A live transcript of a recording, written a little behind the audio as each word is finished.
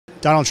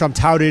Donald Trump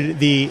touted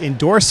the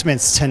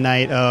endorsements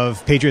tonight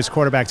of Patriots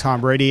quarterback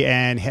Tom Brady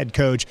and head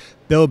coach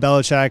Bill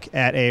Belichick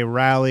at a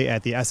rally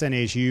at the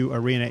SNHU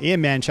Arena in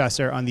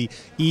Manchester on the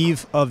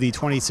eve of the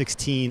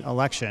 2016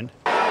 election.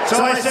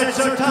 So I said,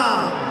 "So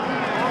Tom,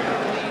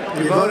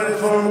 you voted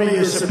for me,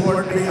 you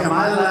support me. Am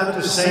I allowed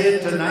to say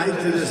it tonight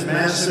to this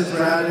massive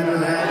crowd in New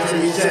Hampshire?"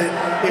 He said,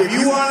 "If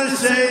you want to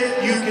say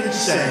it, you can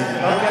say it."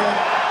 Okay?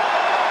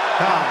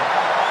 Tom,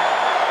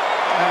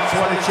 that's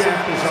what a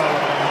champ is all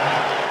about.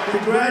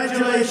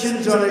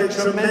 Congratulations on a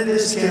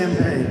tremendous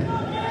campaign.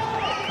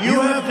 You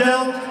have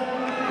dealt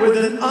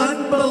with an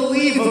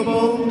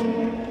unbelievable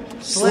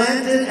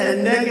slanted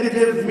and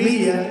negative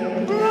media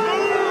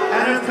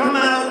and have come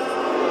out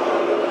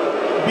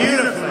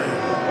beautifully.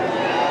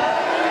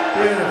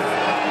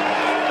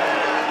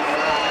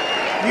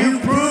 You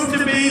proved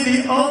to be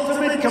the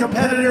ultimate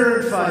competitor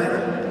and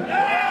fighter.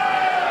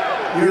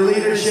 Your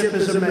leadership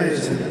is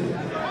amazing.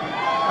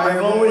 I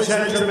have always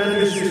had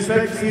tremendous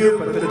respect for you,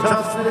 but the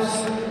toughness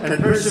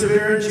and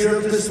perseverance you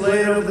have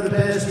displayed over the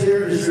past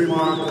year is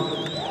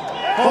remarkable.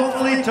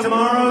 Hopefully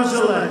tomorrow's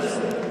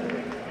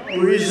election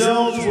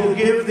results will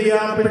give the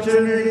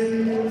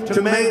opportunity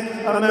to make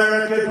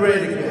America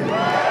great again.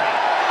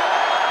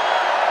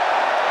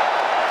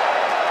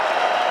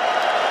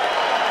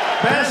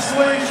 Best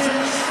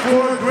wishes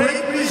for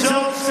great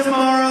results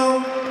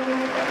tomorrow,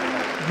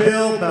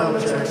 Bill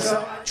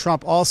Belichick.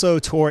 Trump also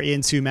tore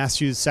into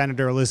Massachusetts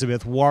Senator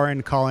Elizabeth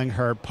Warren, calling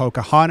her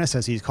Pocahontas,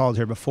 as he's called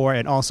her before,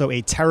 and also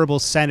a terrible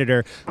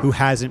senator who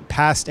hasn't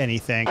passed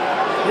anything.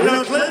 You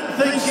know, Clinton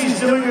thinks she's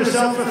doing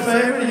herself a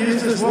favor to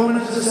use this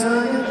woman as a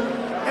surrogate.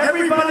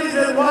 Everybody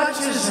that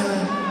watches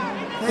her,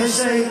 they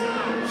say,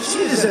 she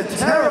is a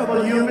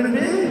terrible human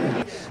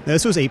being. Now,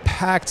 this was a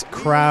packed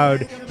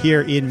crowd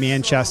here in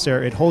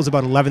Manchester. It holds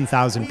about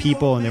 11,000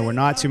 people, and there were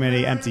not too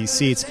many empty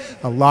seats.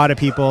 A lot of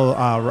people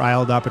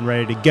riled up and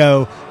ready to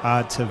go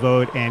to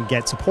vote and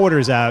get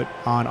supporters out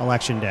on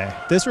Election Day.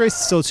 This race is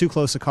still too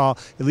close to call,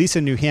 at least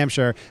in New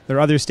Hampshire. There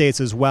are other states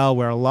as well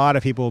where a lot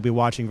of people will be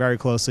watching very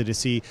closely to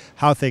see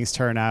how things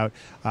turn out.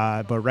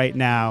 But right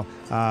now,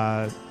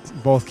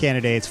 both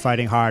candidates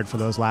fighting hard for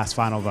those last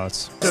final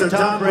votes. So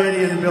Tom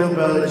Brady and Bill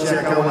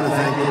Belichick, I want to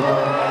thank you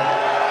both.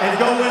 And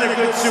go win a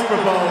good Super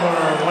Bowl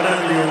or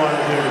whatever you want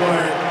to do. Go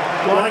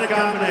ahead. What a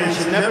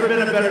combination. Never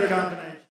been a better combination.